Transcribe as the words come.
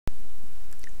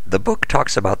The book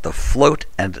talks about the float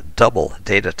and double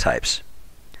data types.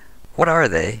 What are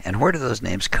they, and where do those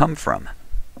names come from?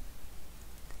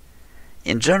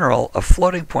 In general, a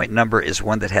floating point number is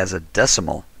one that has a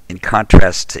decimal in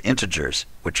contrast to integers,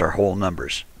 which are whole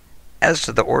numbers. As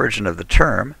to the origin of the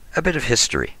term, a bit of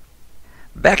history.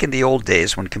 Back in the old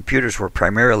days, when computers were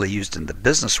primarily used in the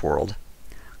business world,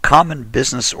 common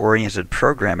business-oriented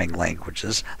programming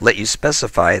languages let you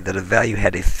specify that a value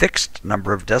had a fixed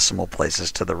number of decimal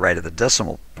places to the right of the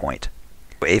decimal point.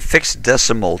 A fixed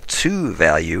decimal 2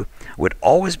 value would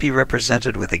always be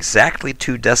represented with exactly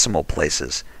 2 decimal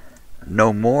places,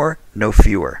 no more, no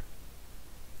fewer.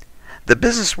 The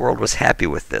business world was happy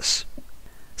with this.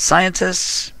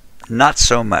 Scientists, not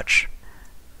so much.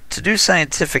 To do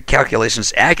scientific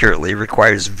calculations accurately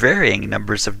requires varying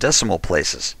numbers of decimal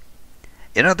places.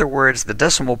 In other words, the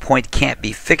decimal point can't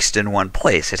be fixed in one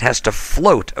place. It has to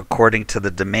float according to the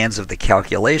demands of the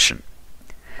calculation.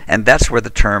 And that's where the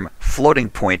term floating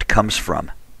point comes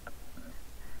from.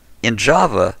 In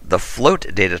Java, the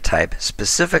float data type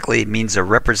specifically means a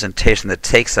representation that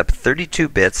takes up 32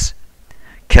 bits,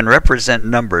 can represent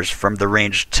numbers from the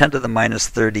range 10 to the minus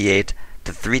 38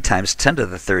 to 3 times 10 to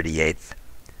the 38th,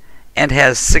 and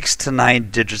has 6 to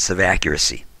 9 digits of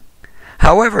accuracy.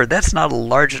 However, that's not a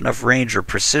large enough range or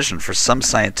precision for some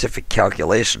scientific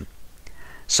calculation.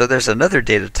 So there's another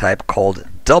data type called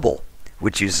double,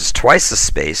 which uses twice the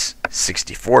space,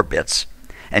 64 bits,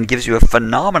 and gives you a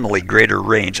phenomenally greater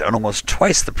range and almost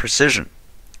twice the precision.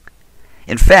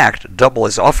 In fact, double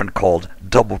is often called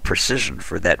double precision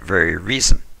for that very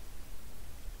reason.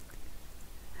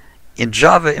 In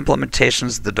Java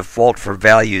implementations, the default for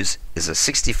values is a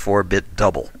 64-bit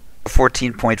double.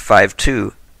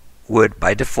 14.52 would,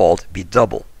 by default, be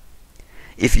double.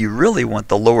 If you really want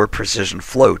the lower precision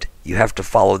float, you have to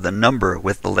follow the number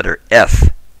with the letter F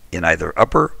in either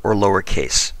upper or lower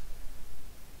case.